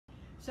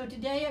So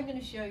today I'm going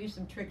to show you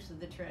some tricks of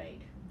the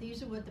trade.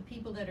 These are what the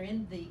people that are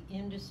in the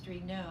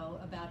industry know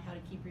about how to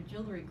keep your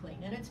jewelry clean.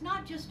 And it's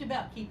not just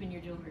about keeping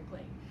your jewelry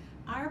clean.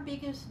 Our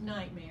biggest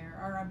nightmare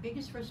or our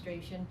biggest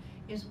frustration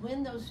is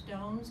when those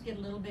stones get a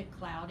little bit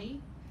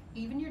cloudy.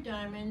 Even your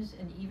diamonds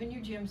and even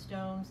your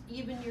gemstones,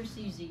 even your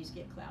CZs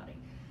get cloudy.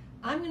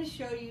 I'm going to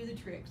show you the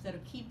tricks that'll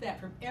keep that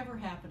from ever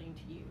happening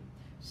to you.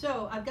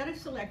 So I've got a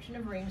selection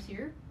of rings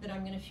here that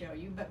I'm going to show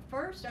you, but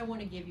first I want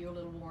to give you a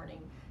little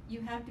warning. You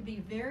have to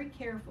be very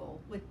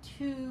careful with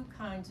two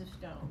kinds of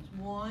stones.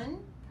 One,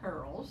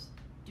 pearls.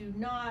 Do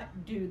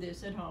not do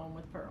this at home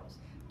with pearls.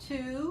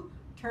 Two,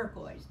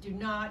 turquoise. Do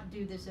not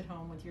do this at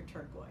home with your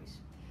turquoise.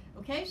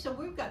 Okay, so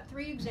we've got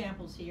three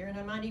examples here, and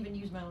I might even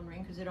use my own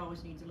ring because it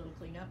always needs a little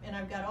cleanup. And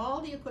I've got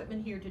all the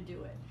equipment here to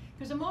do it.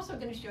 Because I'm also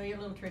going to show you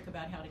a little trick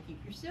about how to keep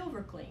your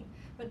silver clean.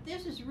 But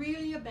this is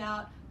really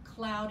about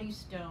cloudy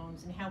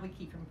stones and how we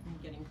keep them from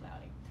getting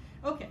cloudy.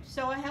 Okay,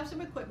 so I have some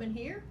equipment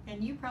here,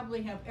 and you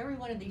probably have every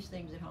one of these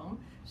things at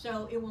home,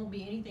 so it won't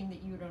be anything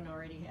that you don't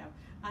already have.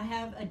 I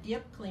have a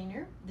dip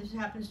cleaner. This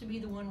happens to be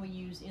the one we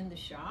use in the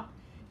shop.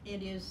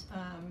 It is,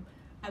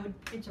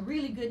 it's a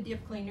really good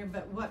dip cleaner,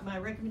 but what my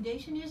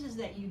recommendation is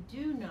that you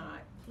do not,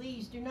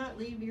 please do not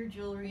leave your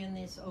jewelry in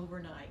this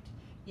overnight.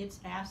 It's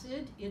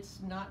acid, it's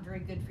not very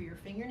good for your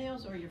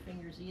fingernails or your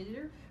fingers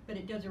either, but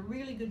it does a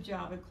really good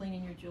job of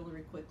cleaning your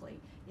jewelry quickly.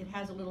 It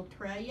has a little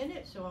tray in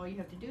it, so all you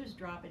have to do is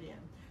drop it in.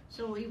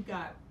 So we've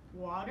got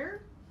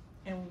water,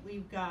 and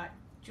we've got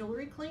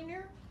jewelry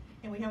cleaner,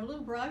 and we have a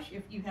little brush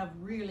if you have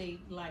really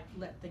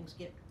let things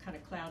get kind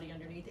of cloudy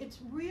underneath. It's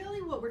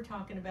really what we're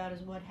talking about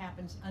is what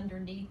happens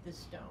underneath the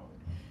stone.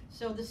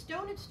 So the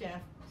stone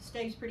itself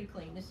stays pretty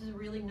clean. This is a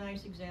really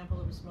nice example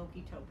of a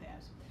smoky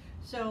topaz.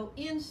 So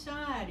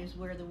inside is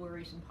where the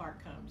worrisome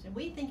part comes. And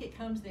we think it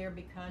comes there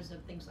because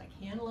of things like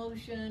hand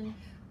lotion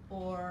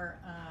or,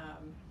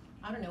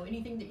 I don't know,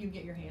 anything that you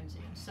get your hands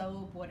in,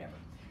 soap, whatever.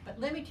 But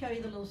let me tell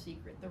you the little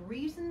secret. The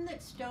reason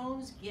that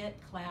stones get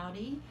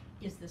cloudy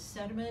is the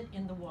sediment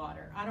in the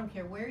water. I don't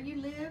care where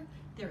you live,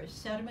 there is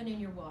sediment in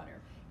your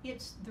water.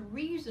 It's the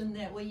reason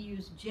that we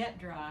use jet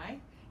dry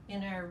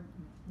in our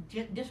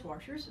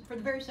dishwashers for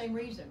the very same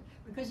reason.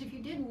 Because if you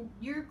didn't,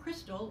 your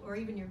crystal or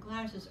even your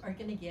glasses are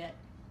going to get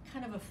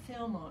kind of a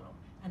film on them.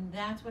 And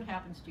that's what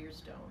happens to your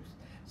stones.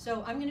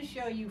 So I'm going to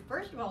show you,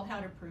 first of all, how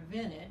to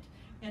prevent it.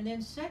 And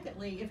then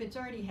secondly, if it's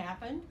already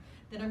happened,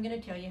 then I'm going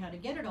to tell you how to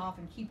get it off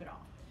and keep it off.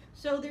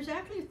 So there's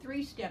actually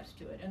 3 steps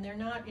to it, and they're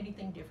not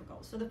anything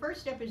difficult. So the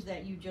first step is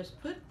that you just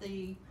put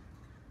the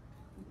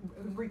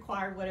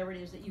required whatever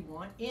it is that you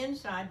want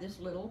inside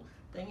this little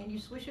thing, and you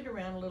swish it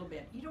around a little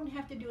bit. You don't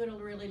have to do it a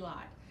really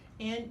lot,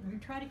 and you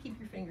try to keep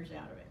your fingers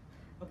out of it.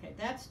 Okay,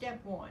 that's step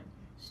 1.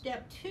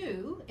 Step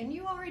 2, and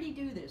you already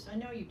do this, I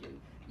know you do,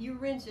 you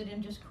rinse it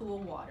in just cool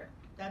water.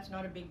 That's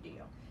not a big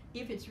deal.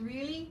 If it's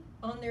really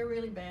on there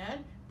really bad,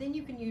 then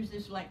you can use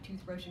this like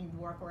toothbrush and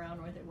walk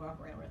around with it, walk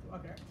around with it,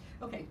 walk around.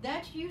 Okay,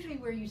 that's usually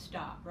where you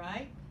stop,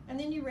 right? And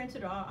then you rinse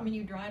it off,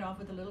 you dry it off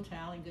with a little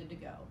towel and good to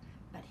go.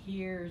 But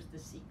here's the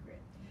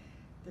secret.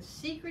 The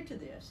secret to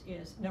this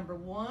is, number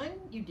 1,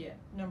 you dip.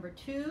 Number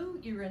 2,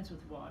 you rinse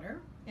with water.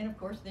 And of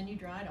course, then you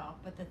dry it off.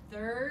 But the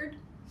third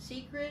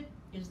secret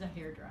is the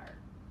hair dryer.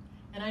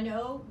 And I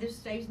know this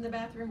stays in the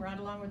bathroom right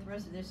along with the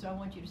rest of this, so I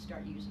want you to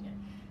start using it.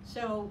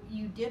 So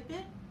you dip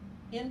it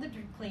in the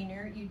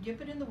cleaner, you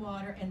dip it in the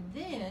water, and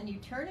then you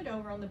turn it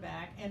over on the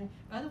back. And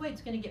by the way, it's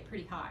going to get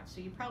pretty hot,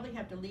 so you probably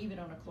have to leave it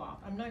on a cloth.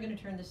 I'm not going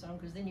to turn this on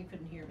because then you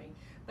couldn't hear me.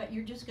 But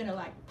you're just going to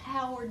like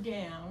power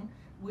down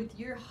with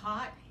your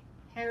hot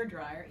hair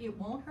dryer. It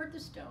won't hurt the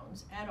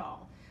stones at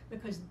all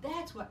because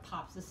that's what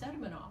pops the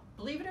sediment off,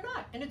 believe it or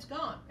not, and it's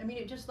gone.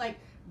 It just like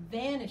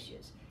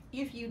vanishes.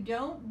 If you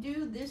don't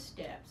do this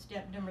step,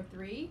 step number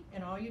 3,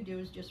 and all you do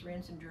is just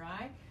rinse and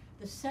dry,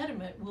 the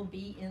sediment will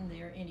be in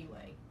there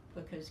anyway.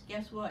 Because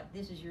guess what?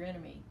 This is your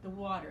enemy, the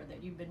water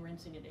that you've been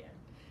rinsing it in.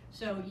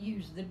 So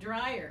use the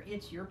dryer.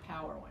 It's your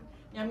power one.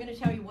 Now I'm going to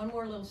tell you one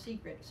more little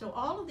secret. So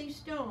all of these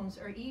stones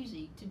are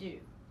easy to do,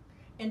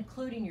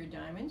 including your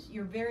diamonds,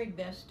 your very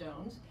best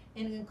stones,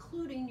 and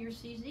including your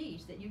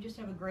CZs that you just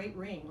have a great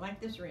ring,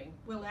 like this ring.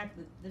 Well,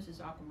 actually, this is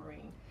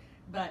aquamarine.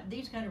 But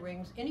these kind of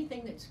rings,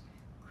 anything that's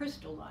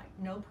crystal-like,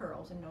 no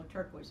pearls and no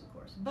turquoise, of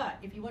course. But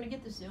if you want to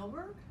get the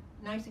silver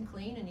nice and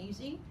clean and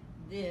easy,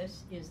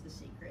 this is the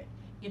secret.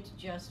 It's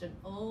just an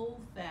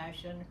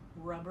old-fashioned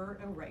rubber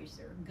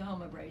eraser,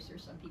 gum eraser,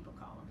 some people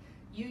call them.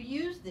 You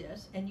use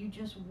this and you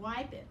just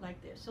wipe it like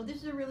this. So this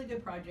is a really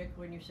good project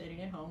when you're sitting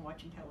at home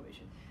watching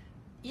television.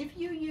 If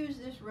you use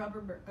this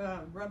rubber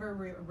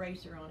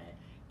eraser on it,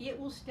 it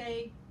will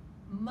stay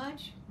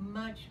much,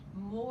 much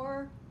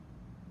more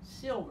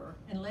silver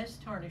and less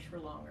tarnish for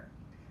longer.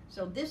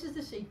 So this is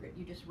the secret.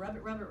 You just rub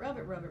it, rub it, rub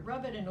it, rub it,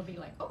 rub it, and it'll be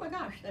like, oh my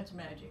gosh, that's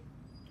magic.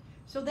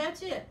 So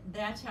that's it.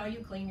 That's how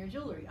you clean your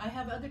jewelry. I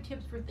have other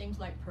tips for things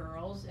like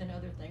pearls and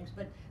other things,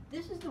 but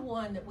this is the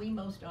one that we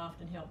most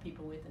often help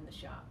people with in the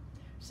shop.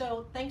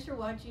 So thanks for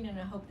watching, and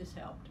I hope this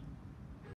helped.